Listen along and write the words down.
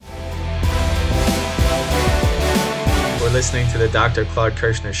listening to the Dr. Claude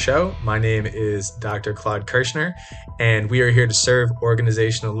Kirshner Show. My name is Dr. Claude Kirshner, and we are here to serve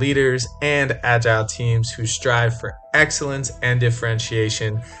organizational leaders and agile teams who strive for excellence and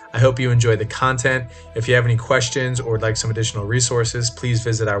differentiation. I hope you enjoy the content. If you have any questions or would like some additional resources, please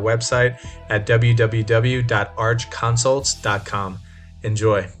visit our website at www.archconsults.com.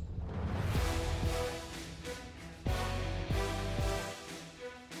 Enjoy.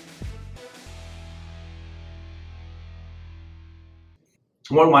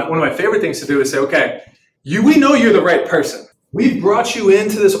 One of my favorite things to do is say, okay, we know you're the right person. We've brought you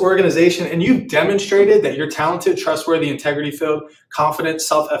into this organization and you've demonstrated that you're talented, trustworthy, integrity-filled, confident,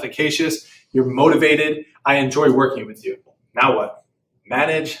 self-efficacious, you're motivated. I enjoy working with you. Now what?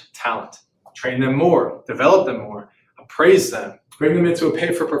 Manage talent. Train them more, develop them more, appraise them, bring them into a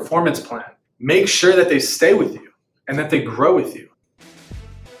pay-for-performance plan. Make sure that they stay with you and that they grow with you.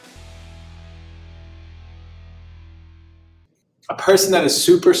 A person that is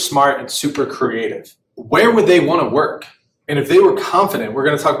super smart and super creative, where would they want to work? And if they were confident, we're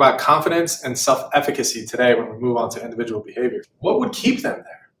going to talk about confidence and self-efficacy today when we move on to individual behavior. What would keep them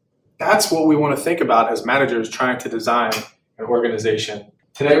there? That's what we want to think about as managers trying to design an organization.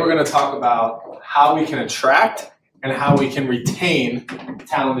 Today, we're going to talk about how we can attract and how we can retain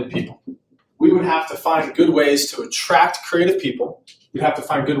talented people. We would have to find good ways to attract creative people. We'd have to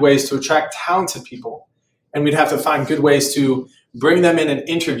find good ways to attract talented people. And we'd have to find good ways to bring them in and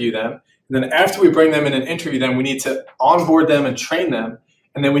interview them. And then after we bring them in and interview them, we need to onboard them and train them.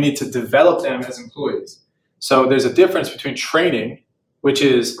 And then we need to develop them as employees. So there's a difference between training, which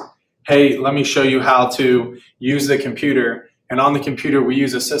is, hey, let me show you how to use the computer. And on the computer, we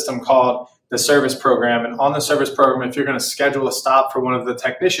use a system called the service program. And on the service program, if you're going to schedule a stop for one of the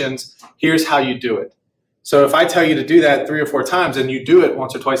technicians, here's how you do it. So if I tell you to do that 3 or 4 times and you do it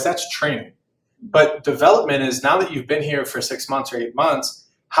once or twice, that's training. But development is, now that you've been here for 6 months or 8 months,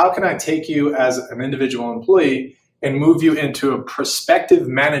 how can I take you as an individual employee and move you into a prospective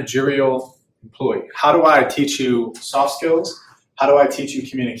managerial employee? How do I teach you soft skills? How do I teach you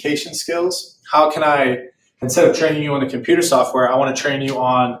communication skills? How can I, instead of training you on the computer software, I want to train you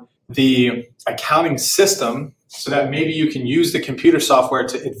on the accounting system so that maybe you can use the computer software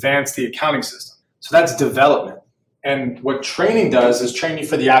to advance the accounting system. So that's development. And what training does is train you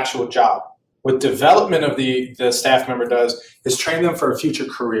for the actual job. What development of the staff member does is train them for a future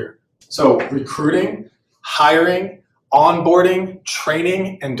career. So recruiting, hiring, onboarding,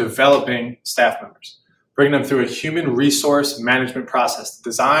 training, and developing staff members. Bring them through a human resource management process, the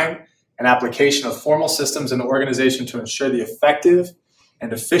design and application of formal systems in the organization to ensure the effective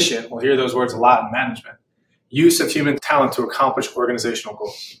and efficient, we'll hear those words a lot in management, use of human talent to accomplish organizational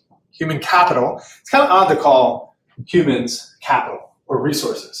goals. Human capital, it's kind of odd to call humans capital or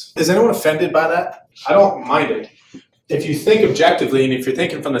resources. Is anyone offended by that? I don't mind it. If you think objectively, and if you're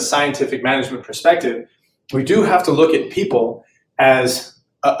thinking from the scientific management perspective, we do have to look at people as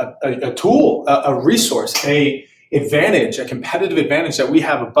a tool, a resource, a advantage, a competitive advantage that we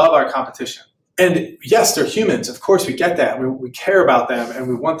have above our competition. And yes, they're humans. Of course, we get that. We care about them and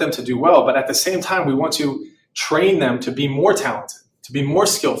we want them to do well. But at the same time, we want to train them to be more talented, to be more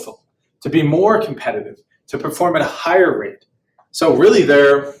skillful, to be more competitive, to perform at a higher rate. So really,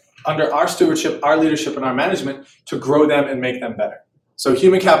 they're under our stewardship, our leadership, and our management to grow them and make them better. So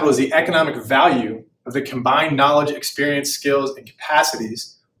human capital is the economic value of the combined knowledge, experience, skills, and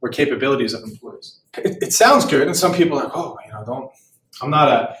capacities or capabilities of employees. It sounds good, and some people are like, I'm not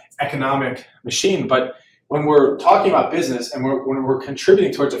an economic machine. But when we're talking about business and when we're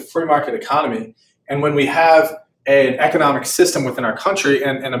contributing towards a free market economy, and when we have an economic system within our country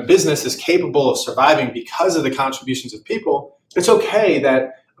and a business is capable of surviving because of the contributions of people, it's okay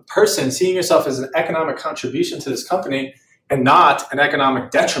that a person seeing yourself as an economic contribution to this company and not an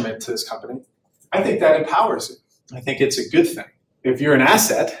economic detriment to this company, I think that empowers you. I think it's a good thing. If you're an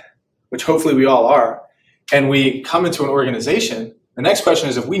asset, which hopefully we all are, and we come into an organization, the next question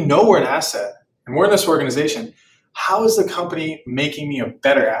is, if we know we're an asset and we're in this organization, how is the company making me a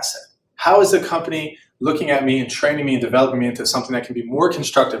better asset? How is the company looking at me and training me and developing me into something that can be more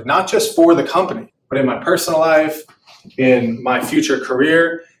constructive, not just for the company, but in my personal life, in my future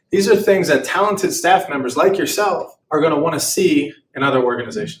career? These are things that talented staff members like yourself are going to want to see in other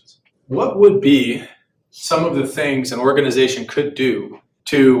organizations. What would be some of the things an organization could do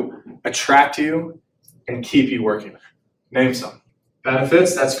to attract you and keep you working? Name some.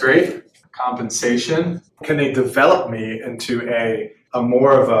 Benefits, that's great. Compensation. Can they develop me into a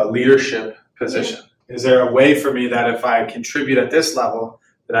more of a leadership position? Is there a way for me that if I contribute at this level,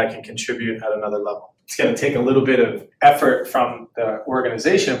 that I can contribute at another level? it's going to take a little bit of effort from the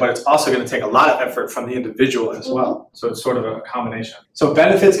organization, but it's also going to take a lot of effort from the individual as well. So it's sort of a combination. So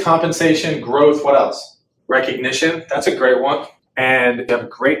benefits, compensation, growth, what else? Recognition, that's a great one. And you have a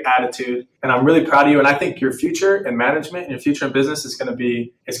great attitude. And I'm really proud of you. And I think your future in management and your future in business is going to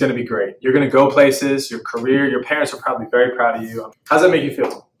be great. You're going to go places, your career, your parents are probably very proud of you. How does that make you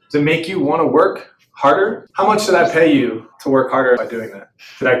feel? Does it make you want to work harder? How much did I pay you to work harder by doing that?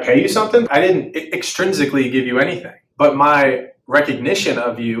 Did I pay you something? I didn't extrinsically give you anything, but my recognition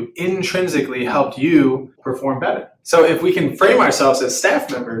of you intrinsically helped you perform better. So if we can frame ourselves as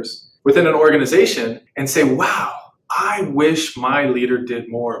staff members within an organization and say, wow, I wish my leader did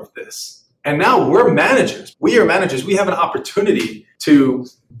more of this. And now we're managers. We are managers. We have an opportunity to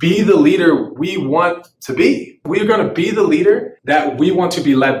be the leader we want to be. We are going to be the leader that we want to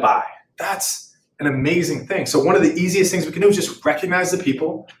be led by. That's an amazing thing. So one of the easiest things we can do is just recognize the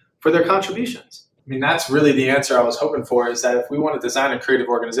people for their contributions. I mean, that's really the answer I was hoping for, is that if we want to design a creative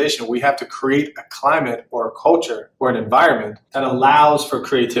organization, we have to create a climate or a culture or an environment that allows for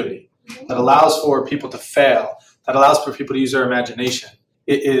creativity, that allows for people to fail, that allows for people to use their imagination.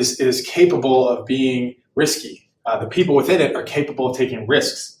 It is capable of being risky. The people within it are capable of taking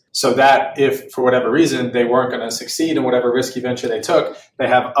risks, so that if for whatever reason they weren't going to succeed in whatever risky venture they took, they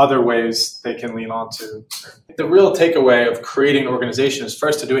have other ways they can lean on to. The real takeaway of creating an organization is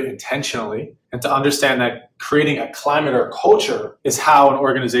first to do it intentionally and to understand that creating a climate or culture is how an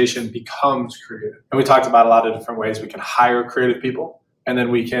organization becomes creative. And we talked about a lot of different ways we can hire creative people, and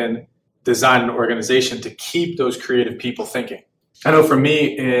then we can design an organization to keep those creative people thinking. I know for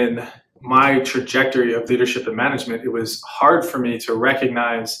me, in my trajectory of leadership and management, it was hard for me to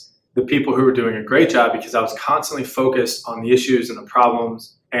recognize the people who were doing a great job because I was constantly focused on the issues and the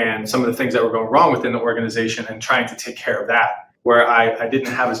problems and some of the things that were going wrong within the organization and trying to take care of that, where I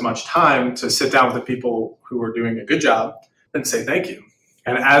didn't have as much time to sit down with the people who were doing a good job and say thank you.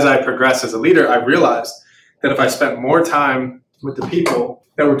 And as I progressed as a leader, I realized that if I spent more time with the people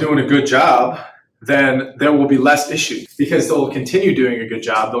that were doing a good job, then there will be less issues because they'll continue doing a good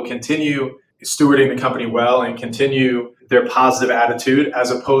job. They'll continue stewarding the company well and continue their positive attitude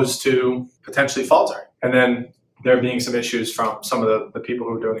as opposed to potentially faltering. And then there being some issues from some of the people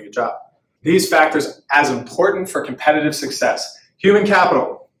who are doing a good job. These factors as important for competitive success. Human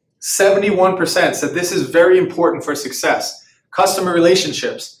capital, 71% said this is very important for success. Customer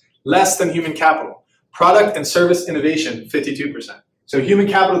relationships, less than human capital. Product and service innovation, 52%. So human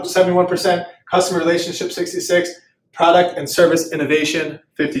capital, 71%, customer relationship, 66%, product and service innovation,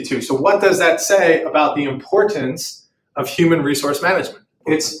 52%. So what does that say about the importance of human resource management?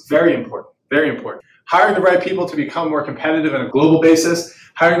 It's very important, very important. Hiring the right people to become more competitive on a global basis,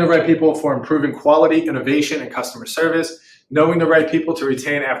 hiring the right people for improving quality, innovation, and customer service, knowing the right people to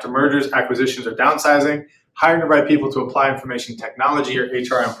retain after mergers, acquisitions, or downsizing, hiring the right people to apply information technology or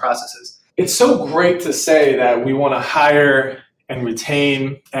HRM processes. It's so great to say that we want to hire and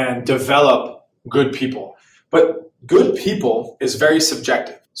retain and develop good people. But good people is very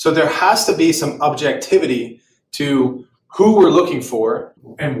subjective. So there has to be some objectivity to who we're looking for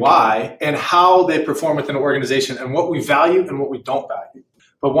and why and how they perform within an organization and what we value and what we don't value.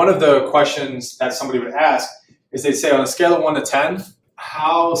 But one of the questions that somebody would ask is they'd say, on a scale of 1 to 10,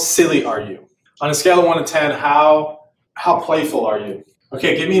 how silly are you? On a scale of 1 to 10, how playful are you?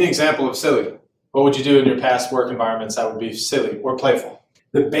 Okay, give me an example of silly. What would you do in your past work environments that would be silly or playful?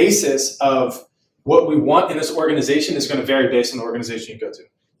 The basis of what we want in this organization is going to vary based on the organization you go to.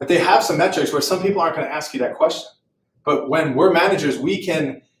 But they have some metrics where some people aren't going to ask you that question. But when we're managers, we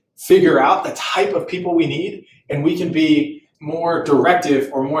can figure out the type of people we need, and we can be more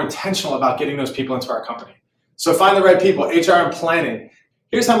directive or more intentional about getting those people into our company. So find the right people, HR and planning.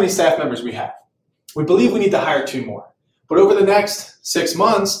 Here's how many staff members we have. We believe we need to hire 2 more. But over the next 6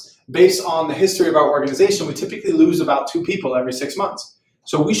 months, based on the history of our organization, we typically lose about 2 people every 6 months.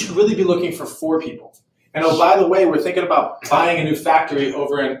 So we should really be looking for 4 people. And oh, by the way, we're thinking about buying a new factory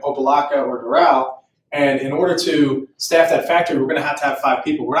over in Opelika or Doral. And in order to staff that factory, we're going to have 5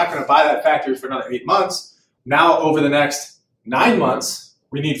 people. We're not going to buy that factory for another 8 months. Now, over the next 9 months,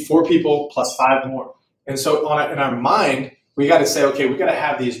 we need 4 people plus 5 more. And so in our mind, we got to say, okay, we got to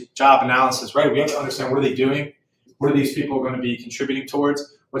have these job analysis, right? We have to understand, what are they doing? What are these people going to be contributing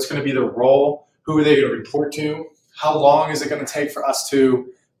towards? What's going to be their role? Who are they going to report to? How long is it going to take for us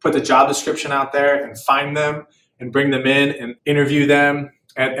to put the job description out there and find them and bring them in and interview them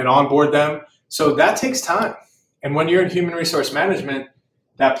and onboard them? So that takes time. And when you're in human resource management,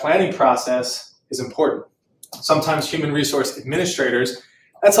 that planning process is important. Sometimes human resource administrators,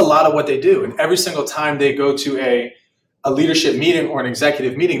 that's a lot of what they do. And every single time they go to a leadership meeting or an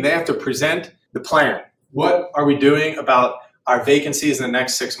executive meeting, they have to present the plan. What are we doing about our vacancies in the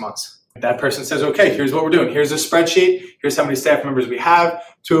next 6 months? That person says, okay, here's what we're doing. Here's a spreadsheet. Here's how many staff members we have.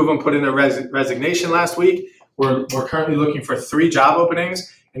 2 of them put in a resignation last week. We're currently looking for 3 job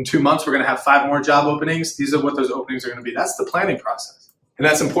openings. In 2 months, we're going to have 5 more job openings. These are what those openings are going to be. That's the planning process. And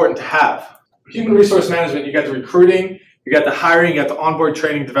that's important to have. Human resource management, you got the recruiting, you got the hiring, you got the onboard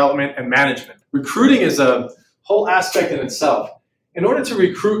training, development, and management. Recruiting is a whole aspect in itself. In order to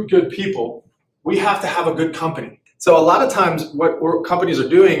recruit good people, we have to have a good company. So a lot of times what companies are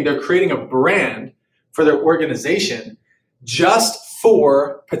doing, they're creating a brand for their organization just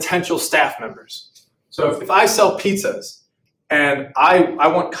for potential staff members. So if I sell pizzas and I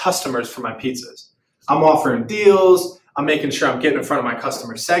want customers for my pizzas, I'm offering deals, I'm making sure I'm getting in front of my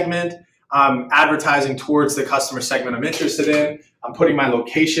customer segment, I'm advertising towards the customer segment I'm interested in, I'm putting my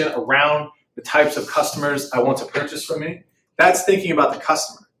location around the types of customers I want to purchase from me. That's thinking about the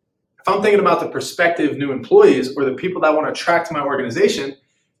customer. If I'm thinking about the prospective new employees or the people that I want to attract to my organization,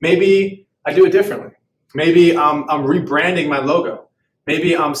 maybe I do it differently. Maybe I'm rebranding my logo.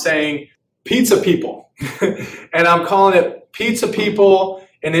 Maybe I'm saying pizza people and I'm calling it Pizza People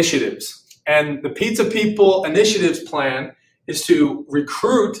Initiatives. And the Pizza People Initiatives plan is to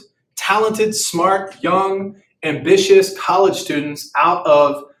recruit talented, smart, young, ambitious college students out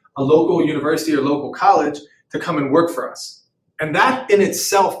of a local university or local college to come and work for us. And that in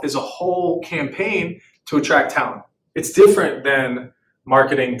itself is a whole campaign to attract talent. It's different than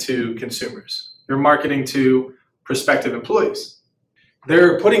marketing to consumers. You're marketing to prospective employees.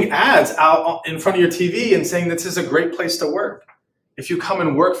 They're putting ads out in front of your TV and saying this is a great place to work. If you come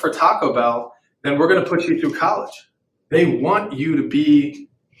and work for Taco Bell, then we're going to put you through college. They want you to be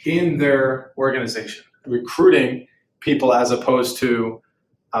in their organization, recruiting people as opposed to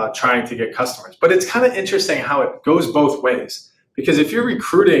trying to get customers. But it's kind of interesting how it goes both ways. Because if you're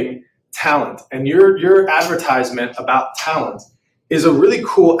recruiting talent and your advertisement about talent is a really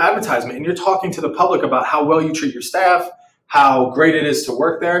cool advertisement and you're talking to the public about how well you treat your staff, how great it is to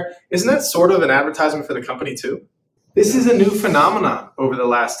work there, isn't that sort of an advertisement for the company too? This is a new phenomenon over the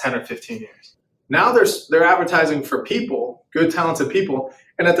last 10 or 15 years. Now they're advertising for people, good talented people,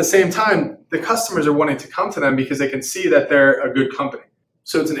 and at the same time, the customers are wanting to come to them because they can see that they're a good company.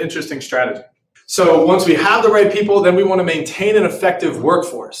 So it's an interesting strategy. So once we have the right people, then we want to maintain an effective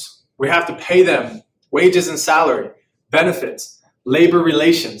workforce. We have to pay them wages and salary, benefits, labor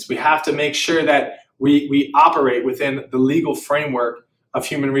relations. We have to make sure that we operate within the legal framework of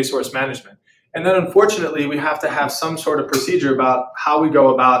human resource management. And then unfortunately, we have to have some sort of procedure about how we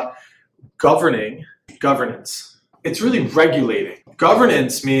go about governance. It's really regulating.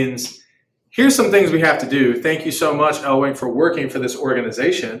 Governance means here's some things we have to do. Thank you so much, Elwing, for working for this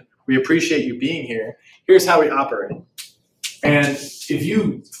organization. We appreciate you being here. Here's how we operate. And if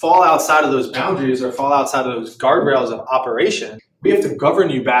you fall outside of those boundaries or fall outside of those guardrails of operation, we have to govern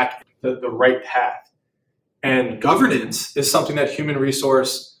you back the right path. And governance is something that human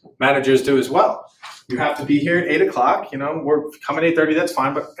resource managers do as well. You have to be here at 8 o'clock. We're coming at 8:30, that's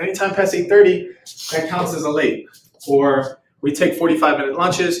fine. But anytime past 8:30, that counts as a late. Or we take 45-minute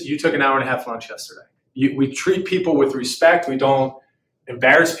lunches. You took an hour and a half lunch yesterday. We treat people with respect. We don't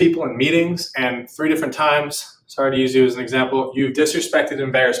embarrass people in meetings. And 3 different times, sorry to use you as an example, you've disrespected and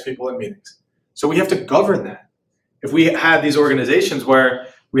embarrassed people in meetings. So we have to govern that. If we had these organizations where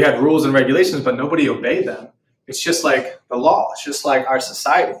we had rules and regulations, but nobody obeyed them, it's just like the law. It's just like our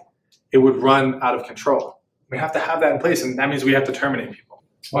society. It would run out of control. We have to have that in place, and that means we have to terminate people.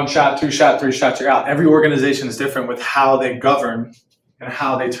 1 shot, 2 shot, 3 shots, you're out. Every organization is different with how they govern and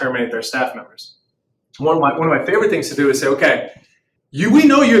how they terminate their staff members. One of my favorite things to do is say, okay, we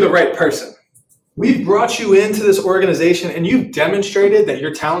know you're the right person. We've brought you into this organization and you've demonstrated that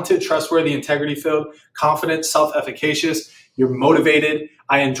you're talented, trustworthy, integrity-filled, confident, self-efficacious, you're motivated.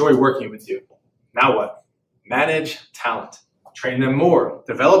 I enjoy working with you. Now what? Manage talent. Train them more,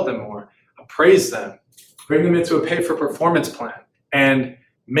 develop them more, appraise them, bring them into a pay-for-performance plan, and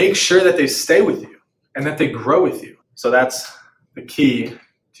make sure that they stay with you and that they grow with you. So that's the key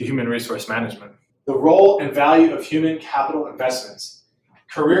to human resource management. The role and value of human capital investments.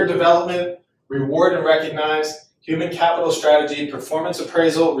 Career development, reward and recognize, human capital strategy, performance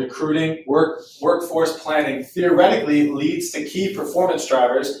appraisal, recruiting, workforce planning theoretically leads to key performance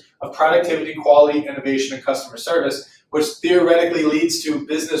drivers of productivity, quality, innovation, and customer service, which theoretically leads to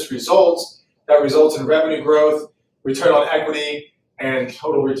business results that results in revenue growth, return on equity, and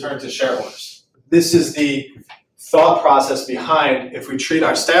total return to shareholders. This is the thought process behind if we treat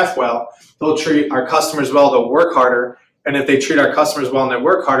our staff well, they'll treat our customers well, they'll work harder, and if they treat our customers well and they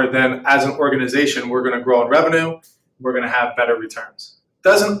work harder, then as an organization, we're going to grow in revenue, we're going to have better returns.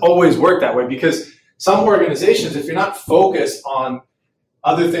 Doesn't always work that way, because some organizations, if you're not focused on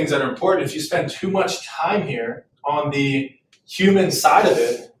other things that are important, if you spend too much time here on the human side of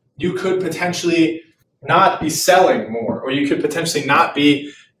it, you could potentially not be selling more, or you could potentially not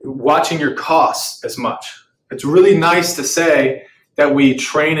be watching your costs as much. It's really nice to say that we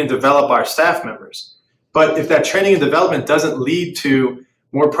train and develop our staff members, but if that training and development doesn't lead to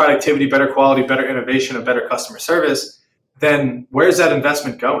more productivity, better quality, better innovation, and better customer service, then where's that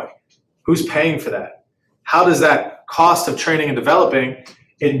investment going? Who's paying for that? How does that cost of training and developing,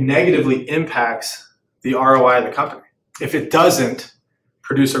 it negatively impacts the ROI of the company if it doesn't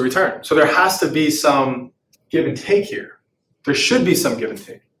produce a return? So there has to be some give and take here. There should be some give and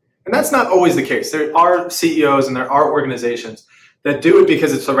take. And that's not always the case. There are CEOs and there are organizations that do it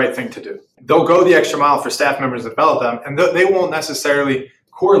because it's the right thing to do. They'll go the extra mile for staff members to develop them, and they won't necessarily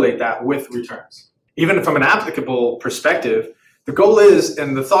correlate that with returns. Even from an applicable perspective, the goal is,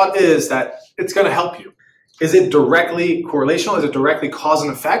 and the thought is, that it's going to help you. Is it directly correlational? Is it directly cause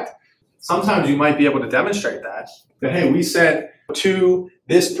and effect? Sometimes you might be able to demonstrate that, hey, we sent to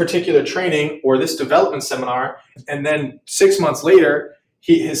this particular training or this development seminar, and then 6 months later,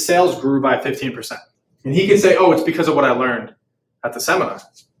 his sales grew by 15%. And he can say, oh, it's because of what I learned at the seminar.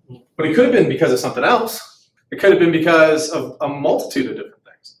 But it could have been because of something else. It could have been because of a multitude of different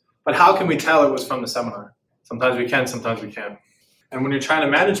things. But how can we tell it was from the seminar? Sometimes we can, sometimes we can't. And when you're trying to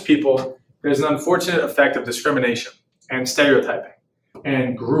manage people, there's an unfortunate effect of discrimination and stereotyping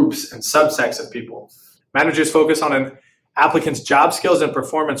and groups and subsects of people. Managers focus on an applicant's job skills and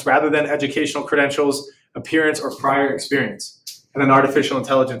performance rather than educational credentials, appearance, or prior experience. And then artificial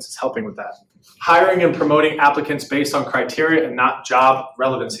intelligence is helping with that. Hiring and promoting applicants based on criteria and not job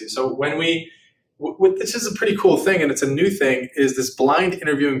relevancy. So when this is a pretty cool thing, and it's a new thing, is this blind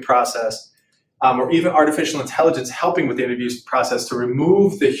interviewing process, or even artificial intelligence helping with the interview process to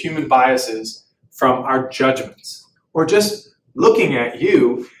remove the human biases from our judgments. Or just looking at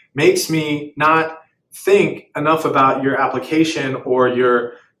you makes me not think enough about your application or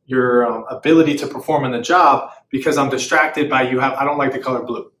your ability to perform in the job because I'm distracted by I don't like the color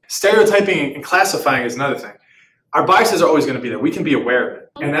blue. Stereotyping and classifying is another thing. Our biases are always going to be there. We can be aware of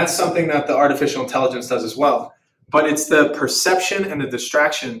it. And that's something that the artificial intelligence does as well. But it's the perception and the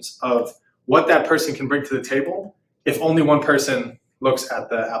distractions of what that person can bring to the table if only one person looks at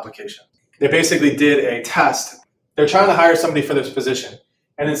the application. They basically did a test. They're trying to hire somebody for this position.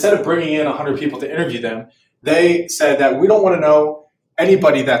 And instead of bringing in 100 people to interview them, they said that we don't want to know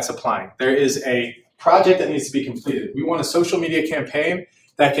anybody that's applying. There is a project that needs to be completed. We want a social media campaign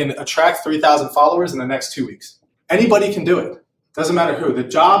that can attract 3,000 followers in the next 2 weeks. Anybody can do it. Doesn't matter who. The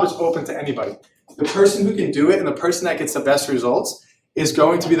job is open to anybody. The person who can do it and the person that gets the best results is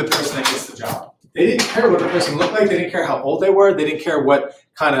going to be the person that gets the job. They didn't care what the person looked like. They didn't care how old they were. They didn't care what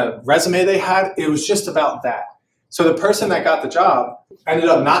kind of resume they had. It was just about that. So the person that got the job ended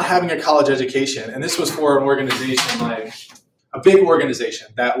up not having a college education. And this was for an organization, like a big organization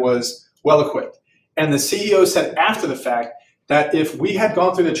that was well-equipped. And the CEO said after the fact that if we had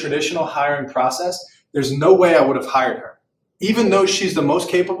gone through the traditional hiring process, there's no way I would have hired her, even though she's the most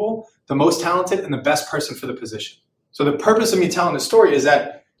capable, the most talented, and the best person for the position. So the purpose of me telling this story is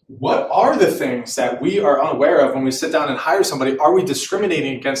that what are the things that we are unaware of when we sit down and hire somebody? Are we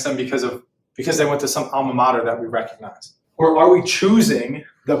discriminating against them because they went to some alma mater that we recognize? Or are we choosing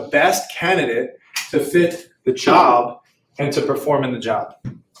the best candidate to fit the job and to perform in the job?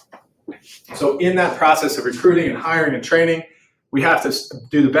 So in that process of recruiting and hiring and training, we have to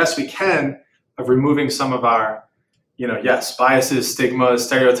do the best we can of removing some of our, biases, stigmas,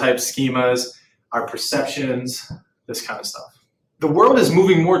 stereotypes, schemas, our perceptions, this kind of stuff. The world is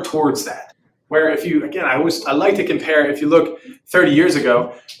moving more towards that, where I like to compare, if you look 30 years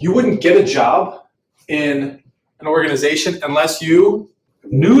ago, you wouldn't get a job in an organization unless you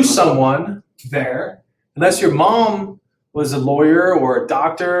knew someone there, unless your mom was a lawyer or a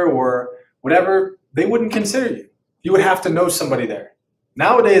doctor or whatever, they wouldn't consider you. You would have to know somebody there.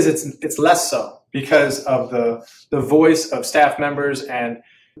 Nowadays, it's less so because of the voice of staff members, and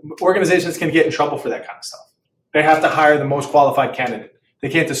organizations can get in trouble for that kind of stuff. They have to hire the most qualified candidate. They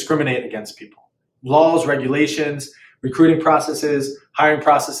can't discriminate against people. Laws, regulations, recruiting processes, hiring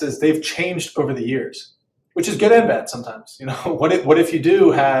processes, they've changed over the years, which is good and bad sometimes. What if you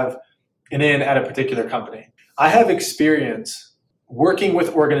do have an in at a particular company? I have experience working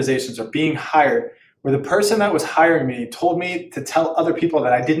with organizations or being hired where the person that was hiring me told me to tell other people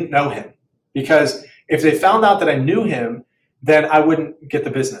that I didn't know him, because if they found out that I knew him, then I wouldn't get the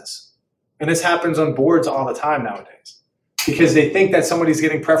business. And this happens on boards all the time nowadays, because they think that somebody's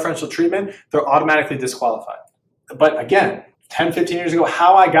getting preferential treatment, they're automatically disqualified. But again, 10, 15 years ago,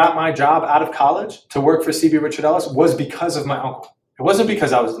 how I got my job out of college to work for CB Richard Ellis was because of my uncle. It wasn't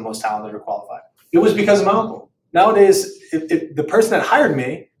because I was the most talented or qualified. It was because of my uncle. Nowadays, if the person that hired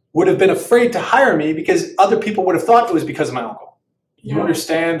me would have been afraid to hire me because other people would have thought it was because of my uncle. You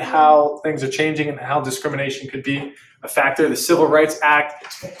understand how things are changing and how discrimination could be a factor. The Civil Rights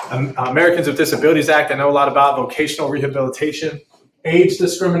Act, Americans with Disabilities Act, I know a lot about vocational rehabilitation, age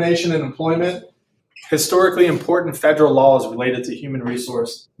discrimination in employment, historically important federal laws related to human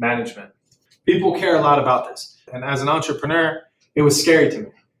resource management. People care a lot about this. And as an entrepreneur, it was scary to me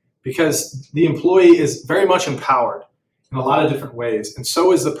because the employee is very much empowered in a lot of different ways. And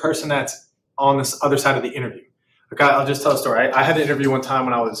so is the person that's on this other side of the interview. Okay, I'll just tell a story. I had an interview one time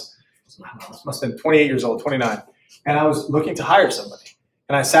when I was, must have been 28 years old, 29. And I was looking to hire somebody.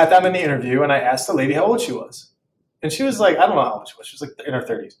 And I sat down in the interview and I asked the lady how old she was. And she was like, I don't know how old she was. She was like in her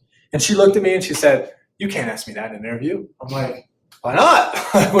 30s. And she looked at me and she said, "You can't ask me that in an interview." I'm like, "Why not?"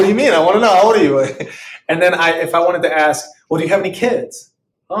 "What do you mean? I want to know, how old are you?" And then if I wanted to ask, "Well, do you have any kids?"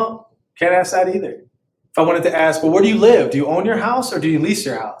 "Oh, can't ask that either." If I wanted to ask, "Well, where do you live? Do you own your house or do you lease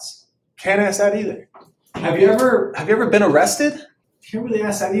your house?" Can't ask that either. Have you ever been arrested? Can't really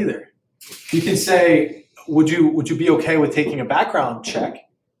ask that either. You can say, would you be okay with taking a background check?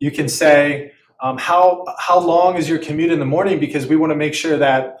 You can say, how long is your commute in the morning? Because we want to make sure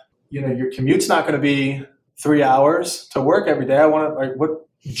that your commute's not going to be 3 hours to work every day. What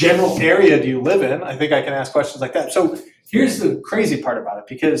general area do you live in? I think I can ask questions like that. So here's the crazy part about it,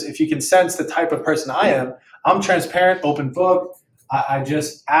 because if you can sense the type of person I am, I'm transparent, open book. I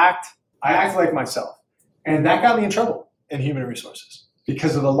act like myself. And that got me in trouble in human resources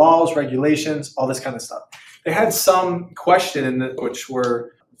because of the laws, regulations, all this kind of stuff. They had some question in which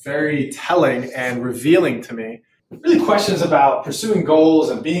were very telling and revealing to me. Really questions about pursuing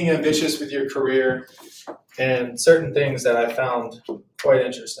goals and being ambitious with your career and certain things that I found quite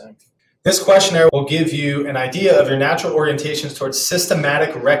interesting. This questionnaire will give you an idea of your natural orientations towards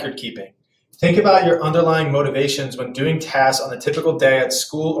systematic record keeping. Think about your underlying motivations when doing tasks on a typical day at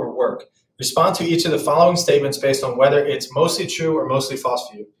school or work. Respond to each of the following statements based on whether it's mostly true or mostly false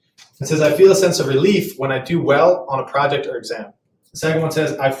for you. It says, "I feel a sense of relief when I do well on a project or exam." The second one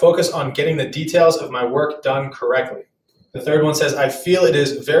says, "I focus on getting the details of my work done correctly." The third one says, "I feel it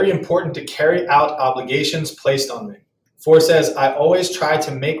is very important to carry out obligations placed on me." 4 says, "I always try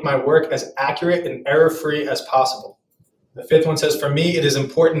to make my work as accurate and error-free as possible." The 5th one says, "For me, it is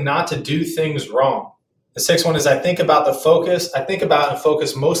important not to do things wrong." The 6th one is, I think about and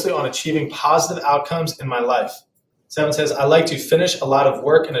focus mostly on achieving positive outcomes in my life." 7 says, "I like to finish a lot of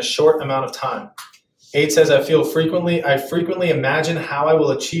work in a short amount of time." 8 says, I frequently imagine how I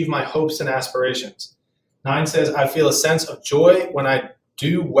will achieve my hopes and aspirations." 9 says, "I feel a sense of joy when I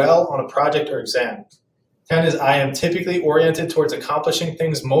do well on a project or exam." 10 is, "I am typically oriented towards accomplishing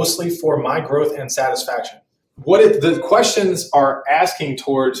things mostly for my growth and satisfaction." The questions are asking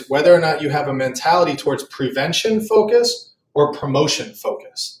towards whether or not you have a mentality towards prevention focus or promotion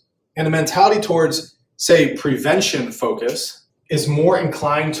focus. And a mentality towards, say, prevention focus is more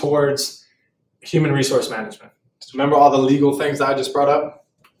inclined towards human resource management. So remember all the legal things that I just brought up?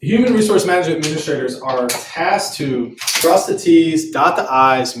 Human resource management administrators are tasked to cross the T's, dot the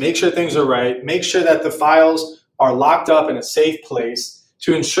I's, make sure things are right, make sure that the files are locked up in a safe place,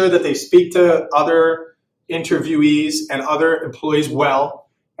 to ensure that they speak to other interviewees and other employees well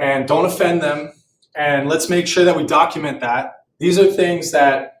and don't offend them. And let's make sure that we document that. These are things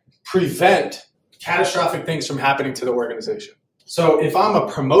that prevent catastrophic things from happening to the organization. So if I'm a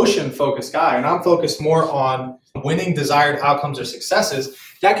promotion-focused guy and I'm focused more on winning desired outcomes or successes,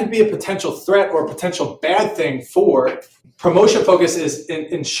 that could be a potential threat or a potential bad thing for promotion focus is in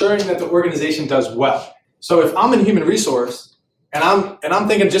ensuring that the organization does well. So if I'm in human resource and I'm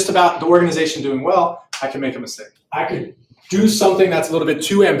thinking just about the organization doing well, I can make a mistake. I could do something that's a little bit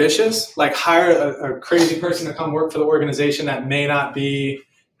too ambitious, like hire a crazy person to come work for the organization that may not be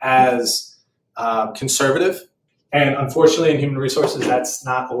as conservative. And unfortunately, in human resources, that's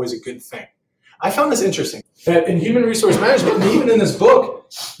not always a good thing. I found this interesting, that in human resource management, and even in this book,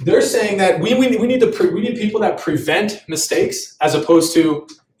 they're saying that we need people that prevent mistakes as opposed to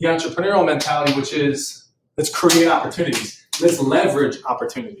the entrepreneurial mentality, which is let's create opportunities. Let's leverage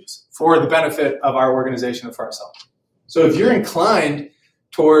opportunities for the benefit of our organization and for ourselves. So if you're inclined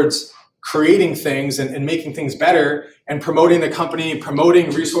towards creating things and making things better and promoting the company,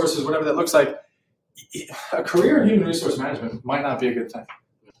 promoting resources, whatever that looks like, a career in human resource management might not be a good thing.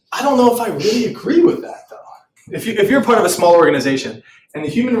 I don't know if I really agree with that, though. If you're part of a small organization and the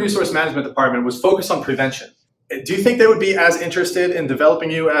human resource management department was focused on prevention, do you think they would be as interested in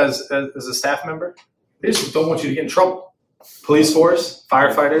developing you as a staff member? They just don't want you to get in trouble. Police force,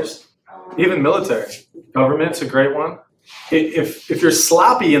 firefighters, even military. Government's a great one. If you're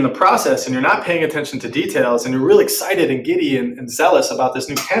sloppy in the process and you're not paying attention to details and you're really excited and giddy and zealous about this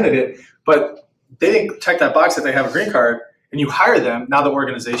new candidate, but they didn't check that box that they have a green card, and you hire them, now the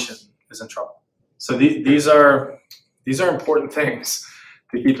organization is in trouble. So these are important things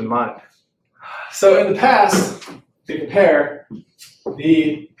to keep in mind. So in the past, to compare,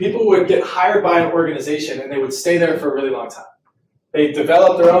 the people would get hired by an organization and they would stay there for a really long time. They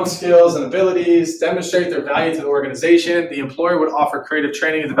develop their own skills and abilities, demonstrate their value to the organization. The employer would offer creative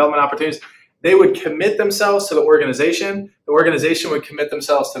training and development opportunities. They would commit themselves to the organization. The organization would commit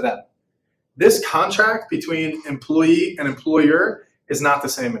themselves to them. This contract between employee and employer is not the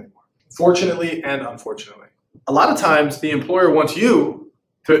same anymore, fortunately and unfortunately. A lot of times, the employer wants you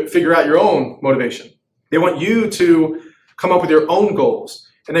to figure out your own motivation. They want you to come up with your own goals,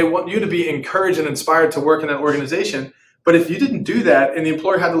 and they want you to be encouraged and inspired to work in that organization. But if you didn't do that and the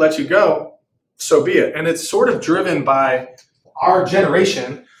employer had to let you go, so be it. And it's sort of driven by our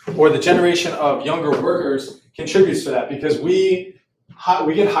generation, or the generation of younger workers contributes to that, because we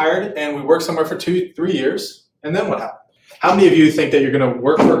get hired and we work somewhere for 2-3 years, and then what happens? How many of you think that you're going to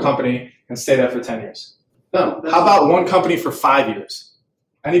work for a company and stay there for 10 years? No. How about one company for 5 years?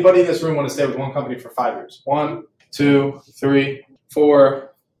 Anybody in this room want to stay with one company for 5 years? 1, 2, 3,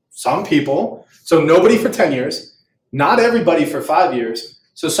 4. Some people. So nobody for 10 years. Not everybody for 5 years.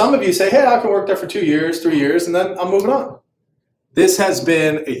 So some of you say, hey, I can work there for 2 years, 3 years, and then I'm moving on. This has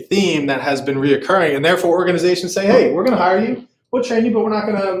been a theme that has been reoccurring, and therefore organizations say, hey, we're going to hire you. We'll train you, but we're not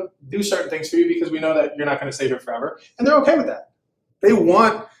going to do certain things for you because we know that you're not going to stay here forever. And they're okay with that. They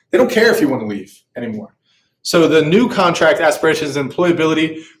don't care if you want to leave anymore. So the new contract aspirations,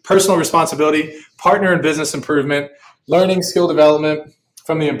 employability, personal responsibility, partner and business improvement, learning, skill development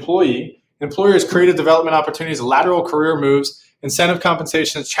from the employee, employers' creative development opportunities, lateral career moves, incentive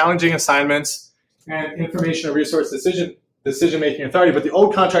compensations, challenging assignments, and information and resource decision-making authority. But the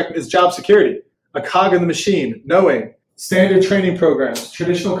old contract is job security, a cog in the machine, knowing, standard training programs,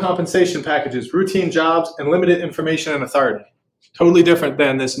 traditional compensation packages, routine jobs, and limited information and authority. Totally different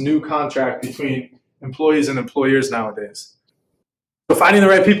than this new contract between employees and employers nowadays. So finding the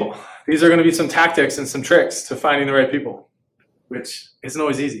right people. These are going to be some tactics and some tricks to finding the right people, which isn't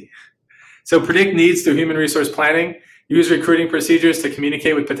always easy. So predict needs through human resource planning, use recruiting procedures to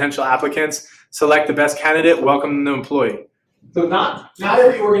communicate with potential applicants, select the best candidate, welcome the employee. So not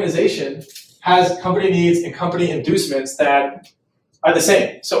every organization has company needs and company inducements that are the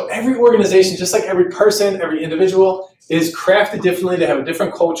same. So every organization, just like every person, every individual, is crafted differently. They have a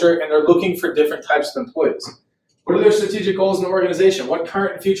different culture, and they're looking for different types of employees. What are their strategic goals in the organization? What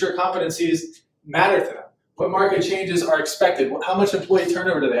current and future competencies matter to them? What market changes are expected? How much employee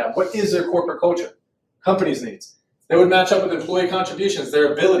turnover do they have? What is their corporate culture? Company's needs. They would match up with employee contributions,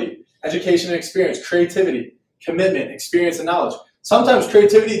 their ability, education and experience, creativity, commitment, experience, and knowledge. Sometimes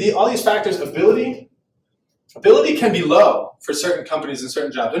creativity, all these factors, ability can be low for certain companies and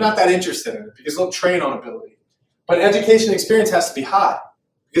certain jobs. They're not that interested in it because they'll train on ability. But education and experience has to be high,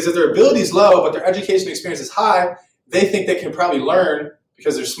 because if their ability is low but their education and experience is high, they think they can probably learn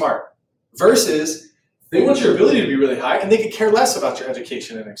because they're smart. Versus they want your ability to be really high and they could care less about your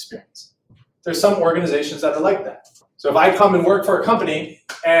education and experience. There's some organizations that are like that. So if I come and work for a company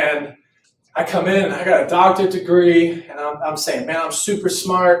and I come in and I got a doctorate degree and I'm saying, man, I'm super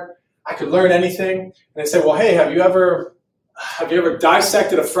smart. I could learn anything. And they say, well, hey, have you ever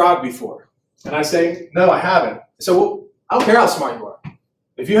dissected a frog before? And I say, no, I haven't. So well, I don't care how smart you are.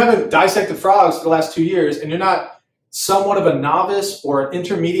 If you haven't dissected frogs for the last 2 years and you're not somewhat of a novice or an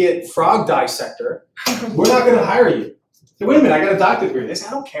intermediate frog dissector, we're not going to hire you. Say, wait a minute, I got a doctorate degree. They say,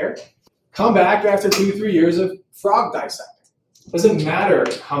 I don't care. Come back after 2-3 years of frog dissecting. It doesn't matter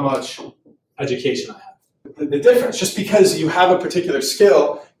how much education I have. The difference, just because you have a particular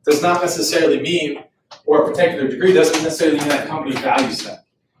skill does not necessarily mean, or a particular degree doesn't necessarily mean that company values that.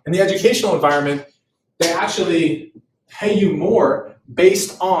 In the educational environment, they actually pay you more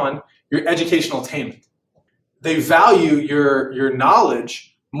based on your educational attainment. They value your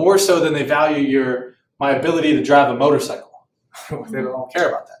knowledge more so than they value my ability to drive a motorcycle. They don't care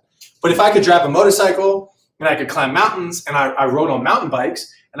about that. But if I could drive a motorcycle and I could climb mountains and I rode on mountain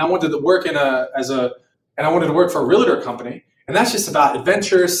bikes and I wanted to work for a realtor company, and that's just about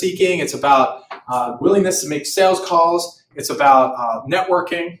adventure seeking. It's about willingness to make sales calls. It's about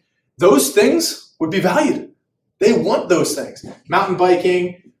networking. Those things would be valued. They want those things. Mountain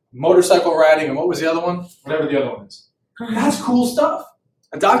biking, motorcycle riding, and what was the other one? Whatever the other one is. That's cool stuff.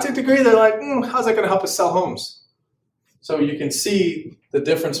 A doctorate degree, they're like, how's that going to help us sell homes? So you can see the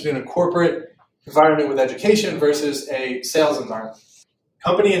difference between a corporate environment with education versus a sales environment.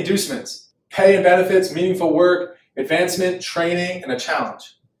 Company inducements, pay and benefits, meaningful work, advancement, training, and a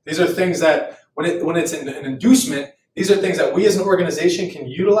challenge. These are things that when it's an inducement, these are things that we as an organization can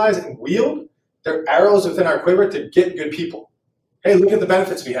utilize and wield. They're arrows within our quiver to get good people. Hey, look at the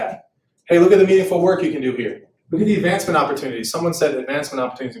benefits we have. Hey, look at the meaningful work you can do here. Look at the advancement opportunities. Someone said advancement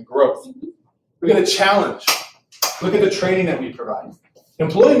opportunities and growth. Look at the challenge. Look at the training that we provide.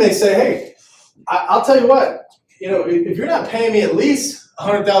 Employee may say, hey, I'll tell you what, if you're not paying me at least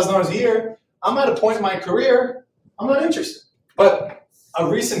 $100,000 a year, I'm at a point in my career, I'm not interested. But a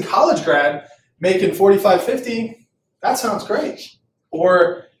recent college grad making $45,000, $50,000, that sounds great.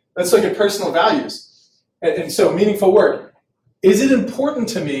 Or let's look at personal values. And so meaningful work. Is it important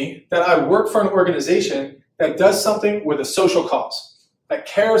to me that I work for an organization that does something with a social cause, that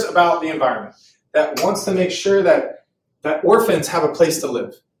cares about the environment, that wants to make sure that orphans have a place to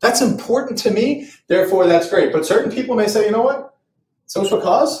live? That's important to me, therefore that's great. But certain people may say, you know what? Social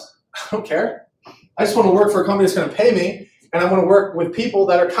cause? I don't care. I just want to work for a company that's going to pay me, and I want to work with people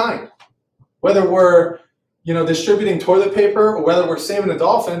that are kind. Whether we're distributing toilet paper or whether we're saving the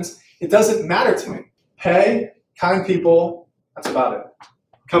dolphins, it doesn't matter to me. Pay, kind people, that's about it.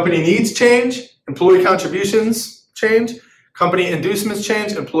 Company needs change, employee contributions change, company inducements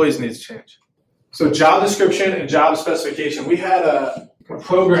change, employees needs change. So job description and job specification. We had a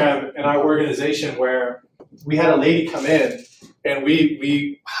program in our organization where we had a lady come in and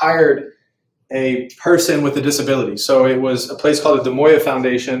we hired a person with a disability. So it was a place called the Des Moines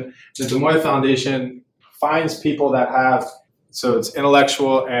Foundation. The Des Moines Foundation finds people that have, so it's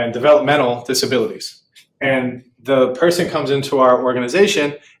intellectual and developmental disabilities. And the person comes into our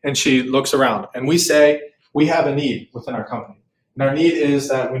organization and she looks around and we say, we have a need within our company. And our need is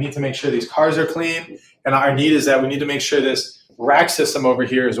that we need to make sure these cars are clean. And our need is that we need to make sure this rack system over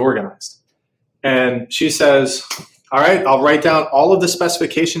here is organized. And she says, all right, I'll write down all of the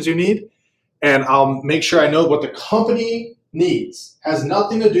specifications you need. And I'll make sure I know what the company needs. Has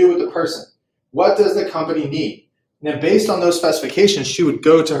nothing to do with the person. What does the company need? And then based on those specifications, she would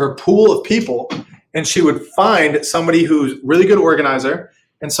go to her pool of people and she would find somebody who's really good organizer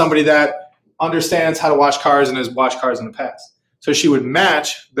and somebody that understands how to wash cars and has washed cars in the past. So she would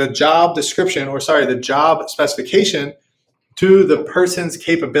match the job description, the job specification to the person's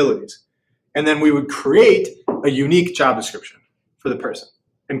capabilities. And then we would create a unique job description for the person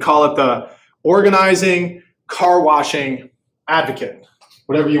and call it the organizing, car washing advocate,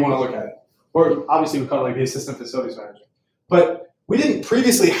 whatever you want to look at it. Or obviously we call it like the assistant facilities manager. But we didn't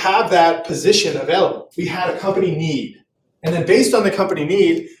previously have that position available. We had a company need. And then based on the company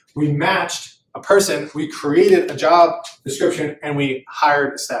need, we matched a person, we created a job description, and we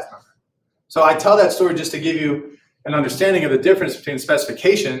hired a staff member. So I tell that story just to give you an understanding of the difference between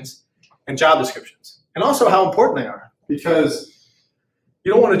specifications and job descriptions. And also how important they are. Because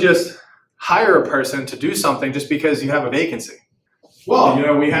you don't want to just hire a person to do something just because you have a vacancy.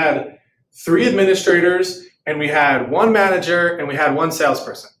 Well, we had 3 administrators, and we had 1 manager, and we had 1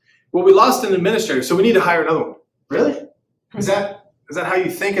 salesperson. Well, we lost an administrator, so we need to hire another one. Really? Is that how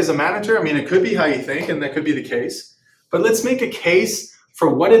you think as a manager? I mean, it could be how you think, and that could be the case. But let's make a case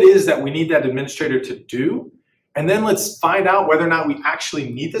for what it is that we need that administrator to do, and then let's find out whether or not we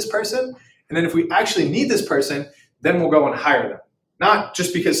actually need this person. And then if we actually need this person, then we'll go and hire them. Not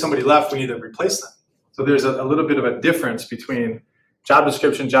just because somebody left, we need to replace them. So there's a little bit of a difference between job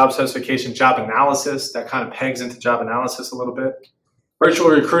description, job specification, job analysis. That kind of pegs into job analysis a little bit. Virtual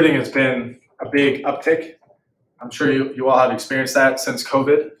recruiting has been a big uptick. I'm sure you all have experienced that since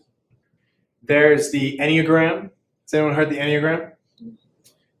COVID. There's the Enneagram. Has anyone heard the Enneagram?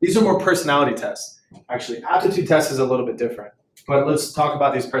 These are more personality tests. Actually, aptitude test is a little bit different. But let's talk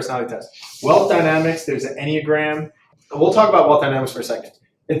about these personality tests. Wealth dynamics, there's an Enneagram. We'll talk about wealth dynamics for a second.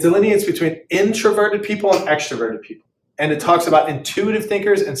 It delineates between introverted people and extroverted people. And it talks about intuitive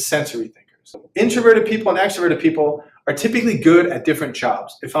thinkers and sensory thinkers. Introverted people and extroverted people are typically good at different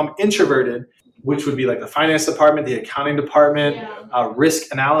jobs. If I'm introverted, which would be like the finance department, the accounting department,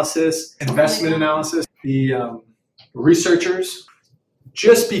 risk analysis, investment analysis, the researchers.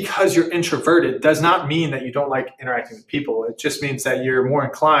 Just because you're introverted does not mean that you don't like interacting with people. It just means that you're more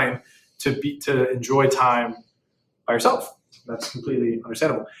inclined to enjoy time by yourself. That's completely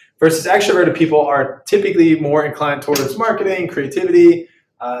understandable. Versus extroverted people are typically more inclined towards marketing, creativity.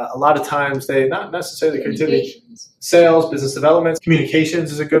 A lot of times not necessarily creativity, sales, business development,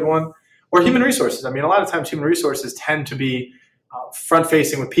 communications is a good one. Or human resources. I mean, a lot of times human resources tend to be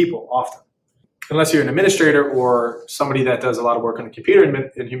front-facing with people often. Unless you're an administrator or somebody that does a lot of work on the computer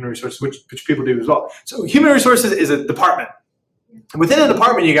in human resources, which people do as well. So human resources is a department. Within a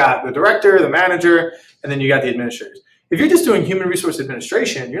department, you got the director, the manager, and then you got the administrators. If you're just doing human resource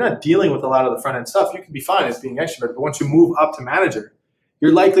administration, you're not dealing with a lot of the front end stuff. You can be fine as being extrovert, but once you move up to manager,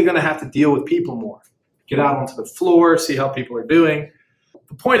 you're likely going to have to deal with people more. Get out onto the floor, see how people are doing.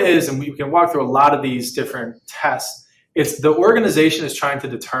 The point is, and we can walk through a lot of these different tests, it's the organization is trying to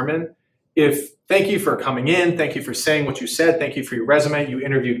determine if, thank you for coming in, thank you for saying what you said, thank you for your resume, you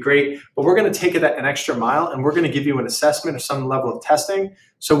interviewed great, but we're going to take it an extra mile and we're going to give you an assessment or some level of testing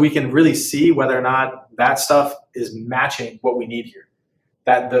so we can really see whether or not that stuff is matching what we need here.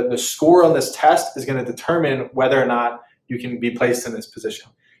 That the score on this test is going to determine whether or not you can be placed in this position.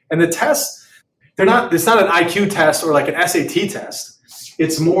 And the tests, it's not an IQ test or like an SAT test.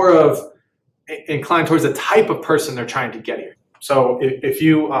 It's more of inclined towards the type of person they're trying to get here. So if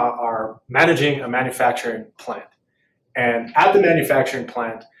you are managing a manufacturing plant, and at the manufacturing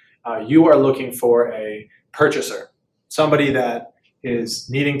plant, you are looking for a purchaser, somebody that is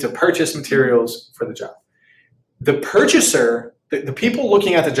needing to purchase materials for the job. The purchaser, the people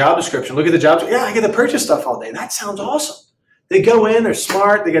looking at the job description, look at the job, yeah, I get to purchase stuff all day. That sounds awesome. They go in, they're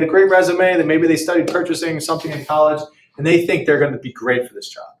smart, they get a great resume, then maybe they studied purchasing something in college, and they think they're going to be great for this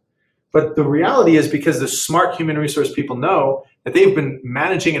job. But the reality is, because the smart human resource people know that they've been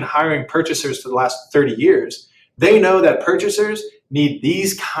managing and hiring purchasers for the last 30 years, they know that purchasers need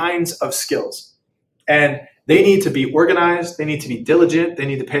these kinds of skills. And they need to be organized, they need to be diligent, they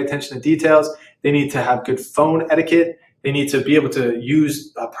need to pay attention to details, they need to have good phone etiquette, they need to be able to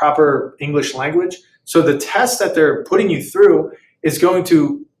use proper English language. So the test that they're putting you through is going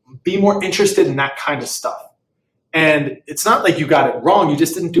to be more interested in that kind of stuff. And it's not like you got it wrong, you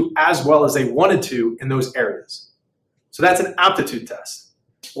just didn't do as well as they wanted to in those areas. So that's an aptitude test.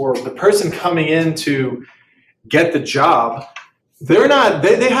 Or the person coming in to get the job,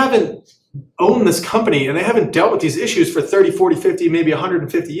 they haven't owned this company and they haven't dealt with these issues for 30, 40, 50, maybe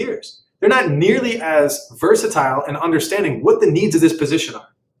 150 years. They're not nearly as versatile in understanding what the needs of this position are.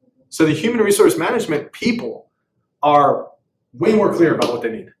 So the human resource management people are way more clear about what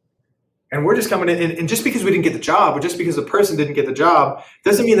they need. And we're just coming in, and just because we didn't get the job, or just because the person didn't get the job,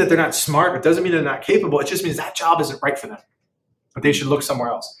 doesn't mean that they're not smart. It doesn't mean they're not capable. It just means that job isn't right for them. But they should look somewhere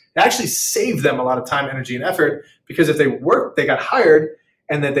else. It actually saved them a lot of time, energy, and effort, because if they got hired,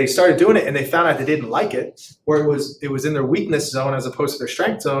 and then they started doing it, and they found out they didn't like it, or it was in their weakness zone as opposed to their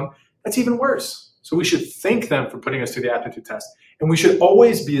strength zone, that's even worse. So we should thank them for putting us through the aptitude test. And we should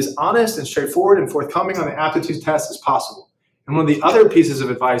always be as honest and straightforward and forthcoming on the aptitude test as possible. And one of the other pieces of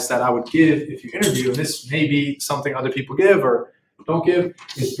advice that I would give if you interview, and this may be something other people give or don't give,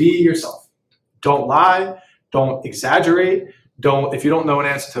 is be yourself. Don't lie. Don't exaggerate. If you don't know an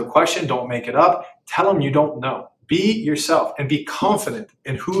answer to a question, don't make it up. Tell them you don't know. Be yourself and be confident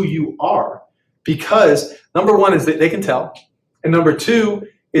in who you are, because number one is that they can tell. And number two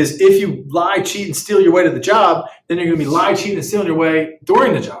is, if you lie, cheat, and steal your way to the job, then you're going to be lie, cheating, and stealing your way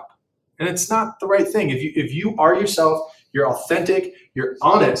during the job. And it's not the right thing. If you are yourself, you're authentic, you're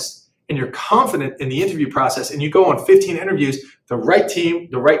honest, and you're confident in the interview process, and you go on 15 interviews, the right team,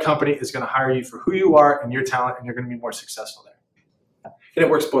 the right company is going to hire you for who you are and your talent, and you're going to be more successful there. And it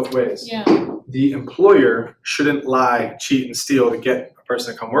works both ways. Yeah. The employer shouldn't lie, cheat, and steal to get a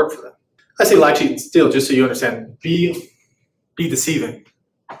person to come work for them. I say lie, cheat, and steal just so you understand. Be deceiving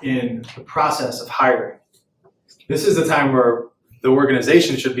in the process of hiring. This is the time where the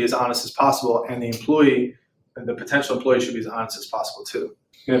organization should be as honest as possible, and the employee and the potential employee should be as honest as possible too.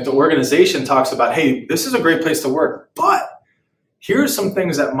 And if the organization talks about, hey, this is a great place to work, but here are some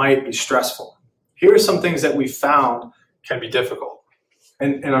things that might be stressful. Here are some things that we found can be difficult.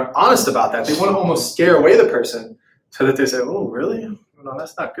 And are honest about that. They want to almost scare away the person so that they say, oh, really? No,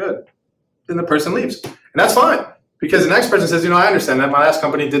 that's not good. Then the person leaves. And that's fine, because the next person says, I understand that. My last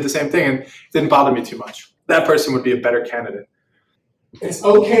company did the same thing and it didn't bother me too much. That person would be a better candidate. It's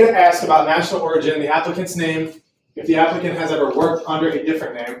okay to ask about national origin, the applicant's name, if the applicant has ever worked under a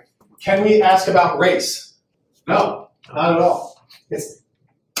different name. Can we ask about race? No, not at all. It's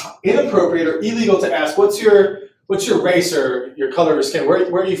inappropriate or illegal to ask, what's your race or your color of skin?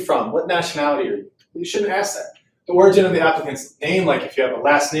 Where are you from? What nationality are you? You shouldn't ask that. The origin of the applicant's name, like if you have a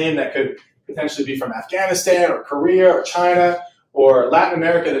last name that could potentially be from Afghanistan or Korea or China or Latin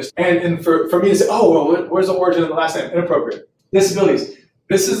America. And for me to say, where's the origin of the last name? Inappropriate. Disabilities.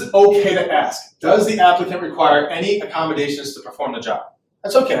 This is okay to ask. Does the applicant require any accommodations to perform the job?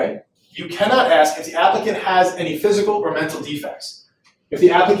 That's okay. You cannot ask if the applicant has any physical or mental defects. If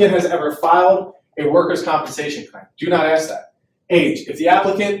the applicant has ever filed a workers' compensation claim, do not ask that. Age. If the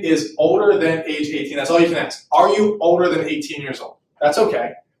applicant is older than age 18, that's all you can ask. Are you older than 18 years old? That's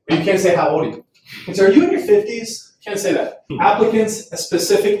okay. But you can't say how old are you. And so, are you in your 50s? Can't say that. Applicants, a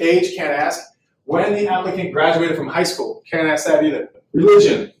specific age, can't ask. When the applicant graduated from high school, can't ask that either.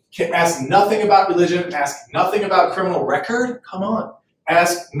 Religion, can't ask nothing about religion, ask nothing about criminal record. Come on.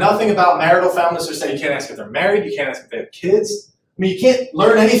 Ask nothing about marital families or say you can't ask if they're married, you can't ask if they have kids. I mean, you can't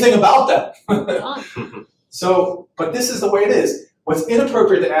learn anything about them. But this is the way it is. What's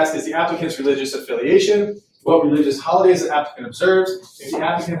inappropriate to ask is the applicant's religious affiliation, what religious holidays the applicant observes, if the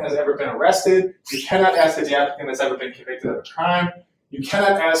applicant has ever been arrested. You cannot ask if the applicant has ever been convicted of a crime. You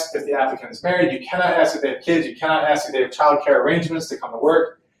cannot ask if the applicant is married. You cannot ask if they have kids. You cannot ask if they have child care arrangements to come to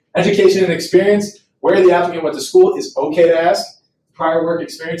work. Education and experience, where the applicant went to school is okay to ask. Prior work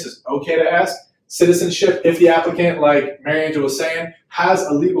experience is okay to ask. Citizenship, if the applicant, like Mary Angel was saying, has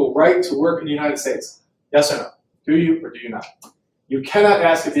a legal right to work in the United States. Yes or no? Do you or do you not? You cannot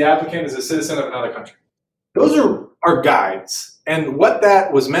ask if the applicant is a citizen of another country. Those are our guides. And what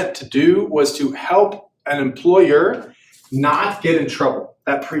that was meant to do was to help an employer not get in trouble,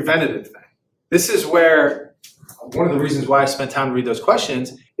 that preventative thing. This is where one of the reasons why I spent time to read those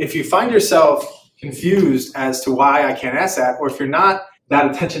questions. If you find yourself confused as to why I can't ask that, or if you're not that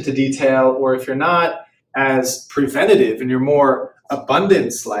attention to detail, or if you're not as preventative and you're more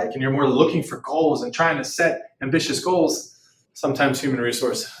abundance-like and you're more looking for goals and trying to set ambitious goals, sometimes human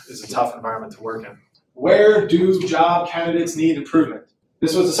resource is a tough environment to work in. Where do job candidates need improvement?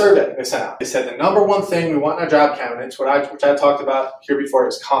 This was a survey they sent out. They said the number one thing we want in our job candidates, which I talked about here before,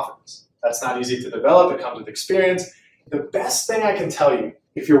 is confidence. That's not easy to develop. It comes with experience. The best thing I can tell you,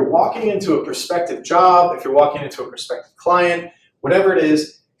 if you're walking into a prospective job, if you're walking into a prospective client, whatever it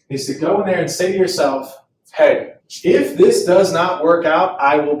is to go in there and say to yourself, hey, if this does not work out,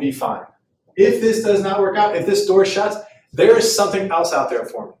 I will be fine. If this does not work out, if this door shuts, there is something else out there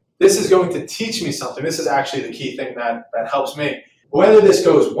for me. This is going to teach me something. This is actually the key thing that helps me. Whether this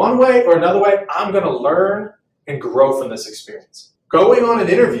goes one way or another way, I'm going to learn and grow from this experience. Going on an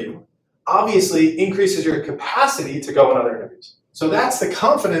interview obviously increases your capacity to go on other interviews. So that's the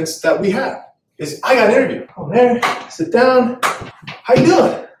confidence that we have, is I got an interview. Come there, sit down. How you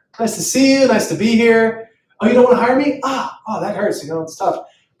doing? Nice to see you. Nice to be here. Oh, you don't want to hire me? That hurts. It's tough.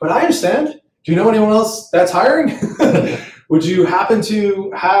 But I understand. Do you know anyone else that's hiring? Would you happen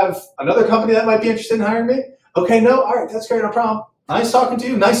to have another company that might be interested in hiring me? Okay, no? All right, that's great, no problem. Nice talking to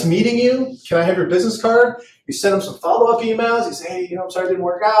you. Nice meeting you. Can I have your business card? You send them some follow-up emails. You say, hey, I'm sorry it didn't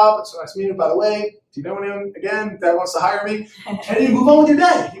work out, but so nice meeting you, by the way. Do you know anyone, again, that wants to hire me? And you move on with your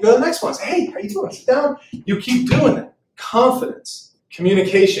day. You go to the next one. Say, hey, how you doing? Sit down. You keep doing that. Confidence,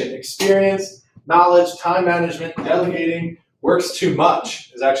 communication, experience, knowledge, time management, delegating, works too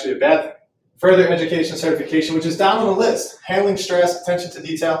much is actually a bad thing. Further education certification, which is down on the list. Handling stress, attention to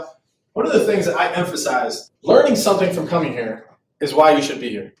detail. One of the things that I emphasize, learning something from coming here is why you should be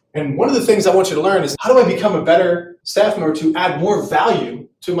here. And one of the things I want you to learn is, how do I become a better staff member to add more value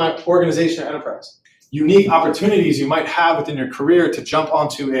to my organization or enterprise? Unique opportunities you might have within your career to jump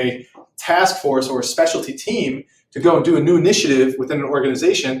onto a task force or a specialty team to go and do a new initiative within an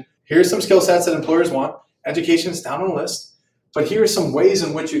organization. Here's some skill sets that employers want. Education is down on the list. But here are some ways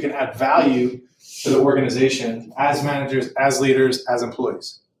in which you can add value to the organization as managers, as leaders, as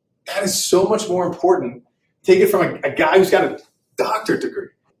employees. That is so much more important. Take it from a guy who's got a doctorate degree.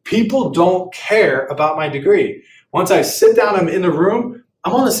 People don't care about my degree. Once I sit down, I'm in the room,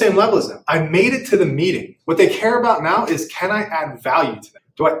 I'm on the same level as them. I made it to the meeting. What they care about now is, can I add value to them?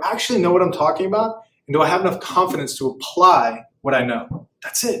 Do I actually know what I'm talking about? And do I have enough confidence to apply what I know?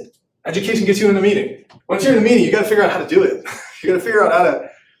 That's it. Education gets you in the meeting. Once you're in the meeting, you got to figure out how to do it. You got to figure out how to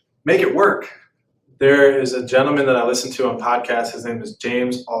make it work. There is a gentleman that I listen to on podcasts. His name is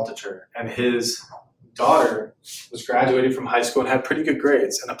James Altucher, and his daughter was graduating from high school and had pretty good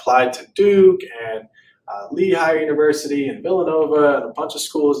grades and applied to Duke and Lehigh University and Villanova and a bunch of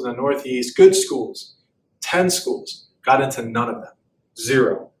schools in the Northeast, good schools, 10 schools, got into none of them,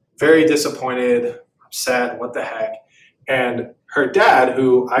 0. Very disappointed, upset, what the heck. And her dad,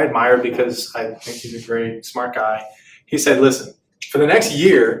 who I admire because I think he's a great, smart guy, he said, listen, for the next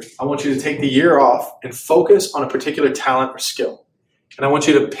year, I want you to take the year off and focus on a particular talent or skill. And I want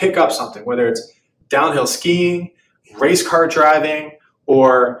you to pick up something, whether it's downhill skiing, race car driving,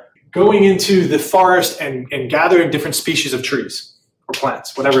 or going into the forest and gathering different species of trees or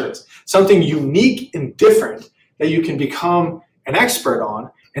plants, whatever it is. Something unique and different that you can become an expert on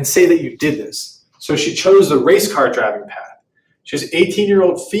and say that you did this. So she chose the race car driving path. She was an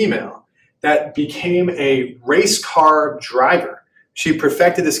 18-year-old female that became a race car driver. She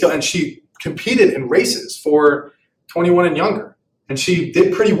perfected the skill, and she competed in races for 21 and younger, and she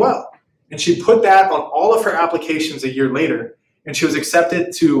did pretty well. And she put that on all of her applications a year later, and she was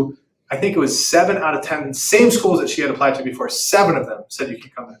accepted to I think it was 7 out of 10, same schools that she had applied to before, 7 of them said you can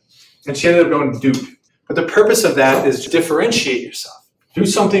come in. And she ended up going to Duke. But the purpose of that is to differentiate yourself. Do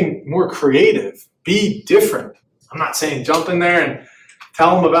something more creative. Be different. I'm not saying jump in there and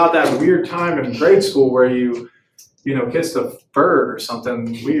tell them about that weird time in grade school where you kissed a bird or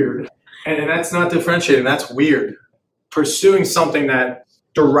something weird. And that's not differentiating. That's weird. Pursuing something that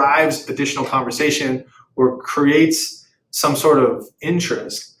derives additional conversation or creates some sort of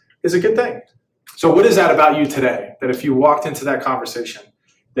interest is a good thing. So what is that about you today? That if you walked into that conversation,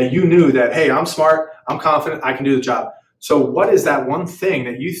 that you knew that, hey, I'm smart, I'm confident, I can do the job. So what is that one thing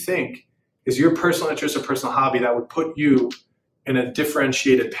that you think is your personal interest or personal hobby that would put you in a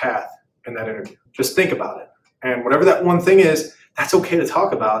differentiated path in that interview? Just think about it. And whatever that one thing is, that's okay to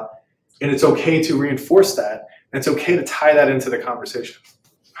talk about. And it's okay to reinforce that. And it's okay to tie that into the conversation.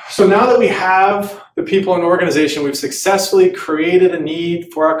 So now that we have the people in the organization, we've successfully created a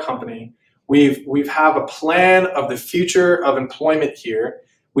need for our company. We've have a plan of the future of employment here.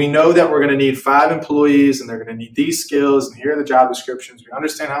 We know that we're going to need 5 employees and they're going to need these skills, and here are the job descriptions. We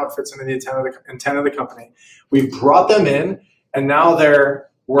understand how it fits into the intent of the company. We've brought them in and now they're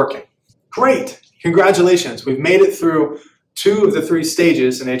working. Great. Congratulations. We've made it through 2 of the 3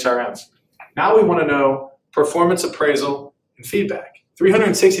 stages in HRM. Now we want to know performance appraisal and feedback.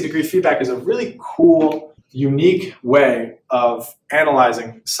 360-degree feedback is a really cool, unique way of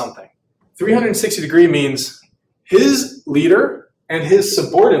analyzing something. 360-degree means his leader and his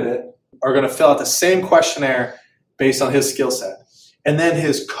subordinate are going to fill out the same questionnaire based on his skill set. And then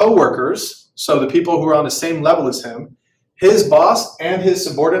his coworkers, so the people who are on the same level as him, his boss and his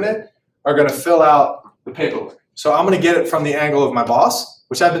subordinate are going to fill out the paperwork. So I'm going to get it from the angle of my boss,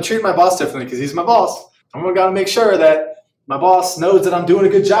 which I've been treating my boss differently because he's my boss. I'm going to make sure that my boss knows that I'm doing a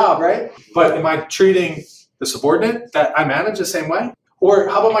good job, right? But am I treating the subordinate that I manage the same way? Or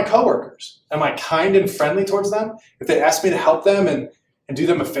how about my coworkers? Am I kind and friendly towards them? If they ask me to help them and do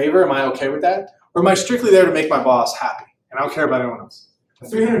them a favor, am I okay with that? Or am I strictly there to make my boss happy and I don't care about anyone else? The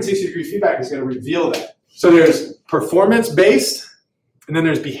 360-degree feedback is going to reveal that. So there's performance-based and then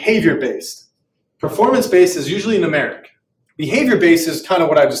there's behavior-based. Performance-based is usually numeric. Behavior-based is kind of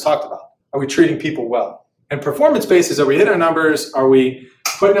what I just talked about. Are we treating people well? And performance-based is, are we hitting our numbers? Are we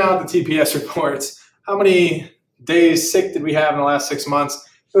putting out the TPS reports? How many days sick did we have in the last 6 months?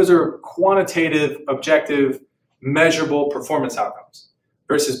 Those are quantitative, objective, measurable performance outcomes.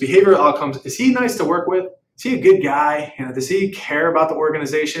 Versus behavioral outcomes, is he nice to work with? Is he a good guy? Does he care about the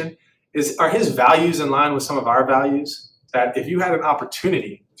organization? Are his values in line with some of our values? That if you had an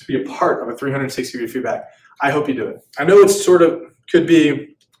opportunity to be a part of a 360-degree feedback, I hope you do it. I know it's sort of could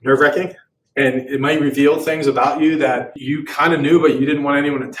be nerve-wracking, and it might reveal things about you that you kind of knew, but you didn't want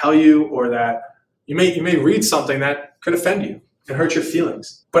anyone to tell you, or that you may read something that could offend you and hurt your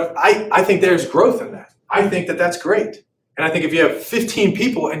feelings. But I think there's growth in that. I think that that's great. And I think if you have 15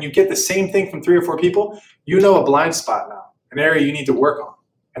 people and you get the same thing from 3 or 4 people, you know a blind spot now, an area you need to work on.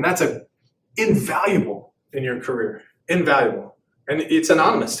 And that's invaluable in your career. Invaluable. And it's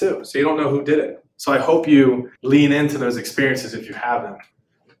anonymous too, so you don't know who did it. So I hope you lean into those experiences if you have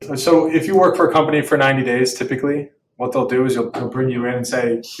them. So if you work for a company for 90 days, typically, what they'll do is they'll bring you in and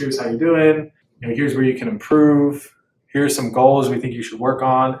say, here's how you're doing, here's where you can improve, here's some goals we think you should work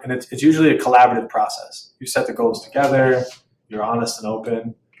on. And it's usually a collaborative process. You set the goals together, you're honest and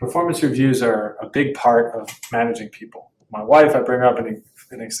open. Performance reviews are a big part of managing people. My wife, I bring her up an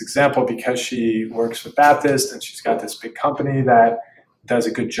example because she works with Baptist and she's got this big company that does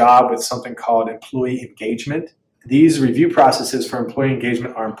a good job with something called employee engagement. These review processes for employee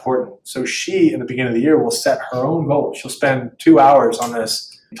engagement are important. So she, in the beginning of the year, will set her own goals. She'll spend 2 hours on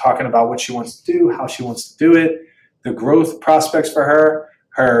this, talking about what she wants to do, how she wants to do it, the growth prospects for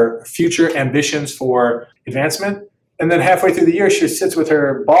her future ambitions for advancement. And then halfway through the year, she sits with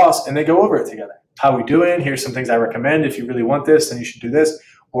her boss and they go over it together. How are we doing? Here's some things I recommend. If you really want this, then you should do this.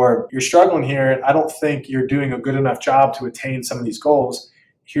 Or you're struggling here. I don't think you're doing a good enough job to attain some of these goals.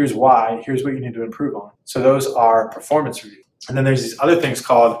 Here's why. Here's what you need to improve on. So those are performance reviews. And then there's these other things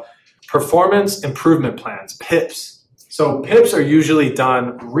called performance improvement plans, PIPs. So PIPs are usually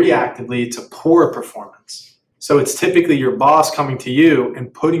done reactively to poor performance. So it's typically your boss coming to you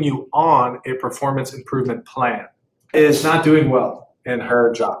and putting you on a performance improvement plan. Is not doing well in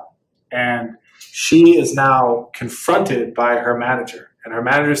her job. And she is now confronted by her manager. And her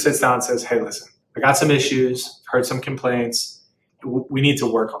manager sits down and says, hey, listen, I got some issues, heard some complaints. We need to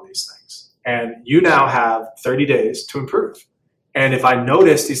work on these things. And you now have 30 days to improve. And if I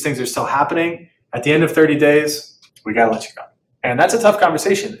notice these things are still happening, at the end of 30 days, we got to let you go. And that's a tough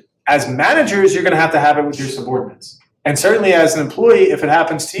conversation. As managers, you're going to have it with your subordinates. And certainly as an employee, if it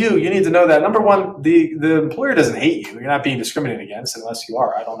happens to you, you need to know that, number one, the employer doesn't hate you. You're not being discriminated against unless you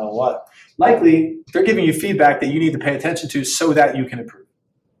are. I don't know what. Likely, they're giving you feedback that you need to pay attention to so that you can improve.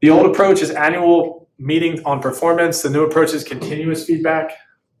 The old approach is annual meeting on performance. The new approach is continuous feedback.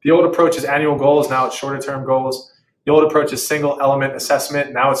 The old approach is annual goals. Now it's shorter term goals. The old approach is single element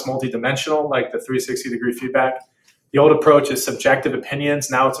assessment. Now it's multidimensional, like the 360-degree feedback. The old approach is subjective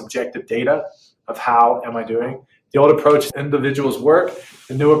opinions. Now it's objective data of how am I doing. The old approach is individuals work.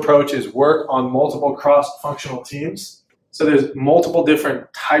 The new approach is work on multiple cross-functional teams. So there's multiple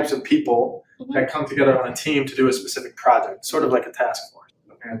different types of people that come together on a team to do a specific project, sort of like a task force,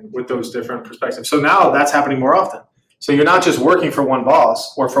 and with those different perspectives. So now that's happening more often. So you're not just working for one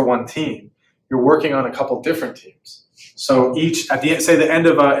boss or for one team. You're working on a couple different teams. So each, at the end, say the end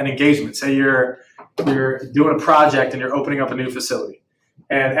of an engagement, say you're doing a project and you're opening up a new facility.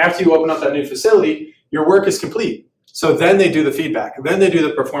 And after you open up that new facility, your work is complete. So then they do the feedback, and then they do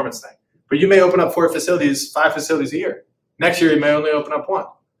the performance thing. But you may open up 4 facilities, 5 facilities a year. Next year, you may only open up 1.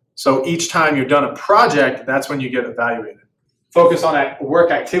 So each time you've done a project, that's when you get evaluated. Focus on work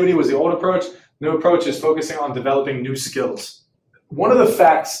activity was the old approach. The new approach is focusing on developing new skills. One of the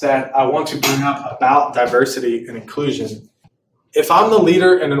facts that I want to bring up about diversity and inclusion, if I'm the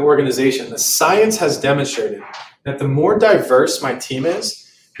leader in an organization, the science has demonstrated that the more diverse my team is,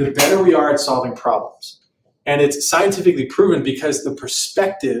 the better we are at solving problems. And it's scientifically proven because the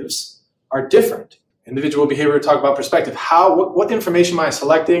perspectives are different. Individual behavior, talk about perspective. What information am I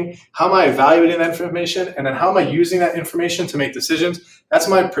selecting? How am I evaluating that information? And then how am I using that information to make decisions? That's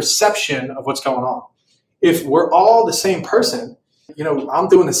my perception of what's going on. If we're all the same person, I'm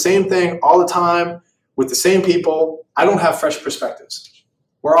doing the same thing all the time with the same people, I don't have fresh perspectives.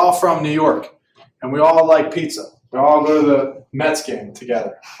 We're all from New York and we all like pizza. We all go to the Mets game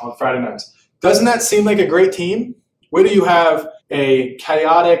together on Friday nights. Doesn't that seem like a great team? Where do you have a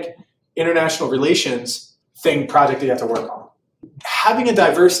chaotic international relations project that you have to work on? Having a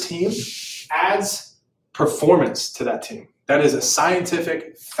diverse team adds performance to that team. That is a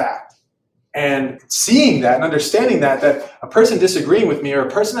scientific fact. And seeing that and understanding that a person disagreeing with me or a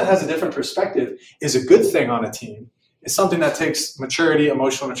person that has a different perspective is a good thing on a team is something that takes maturity,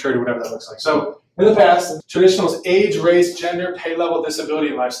 emotional maturity, whatever that looks like. So in the past, traditional is age, race, gender, pay level, disability,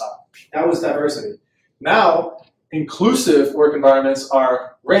 and lifestyle. That was diversity. Now, inclusive work environments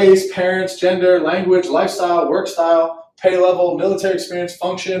are race, parents, gender, language, lifestyle, work style, pay level, military experience,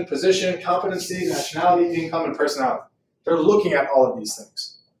 function, position, competency, nationality, income, and personality. They're looking at all of these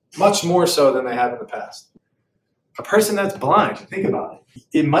things, much more so than they have in the past. A person that's blind, think about it.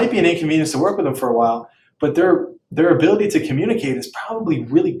 It might be an inconvenience to work with them for a while, but their ability to communicate is probably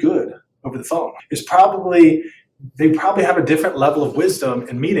really good over the phone. They probably have a different level of wisdom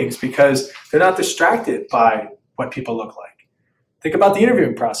in meetings because they're not distracted by what people look like. Think about the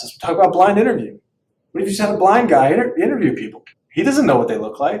interviewing process. We talk about blind interview. What if you just had a blind guy interview people? He doesn't know what they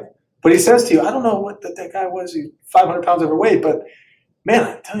look like, but he says to you, I don't know what that guy was. He's 500 pounds overweight, but man,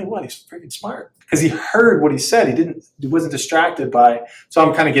 I tell you what, he's freaking smart because he heard what he said. He wasn't distracted by, so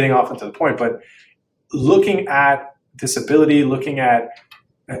I'm kind of getting off into the point, but looking at disability, looking at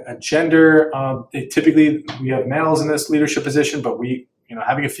a gender, typically we have males in this leadership position, but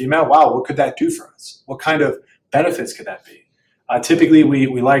having a female, wow, what could that do for us? What kind of benefits could that be? Typically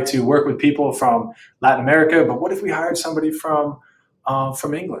we like to work with people from Latin America, but what if we hired somebody from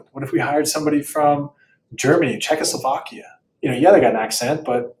England? What if we hired somebody from Germany, Czechoslovakia? They got an accent,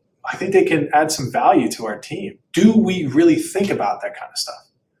 but I think they can add some value to our team. Do we really think about that kind of stuff?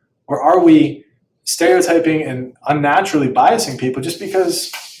 Or are we stereotyping and unnaturally biasing people just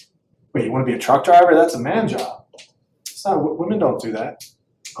because, wait, you want to be a truck driver? That's a man job. It's not, women don't do that.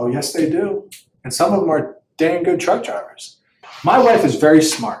 Oh, yes, they do. And some of them are dang good truck drivers. My wife is very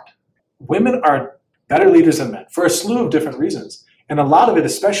smart. Women are better leaders than men for a slew of different reasons. And a lot of it,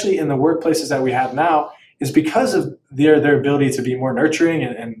 especially in the workplaces that we have now, is because of their ability to be more nurturing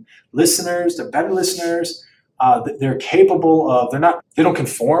and listeners. They're better listeners. They're capable of, they don't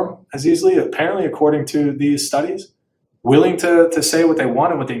conform as easily, apparently, according to these studies, willing to say what they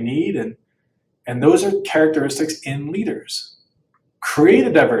want and what they need. And those are characteristics in leaders. Create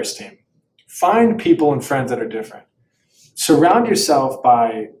a diverse team. Find people and friends that are different. Surround yourself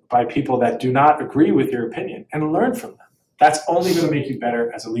by people that do not agree with your opinion and learn from them. That's only going to make you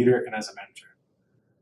better as a leader and as a manager.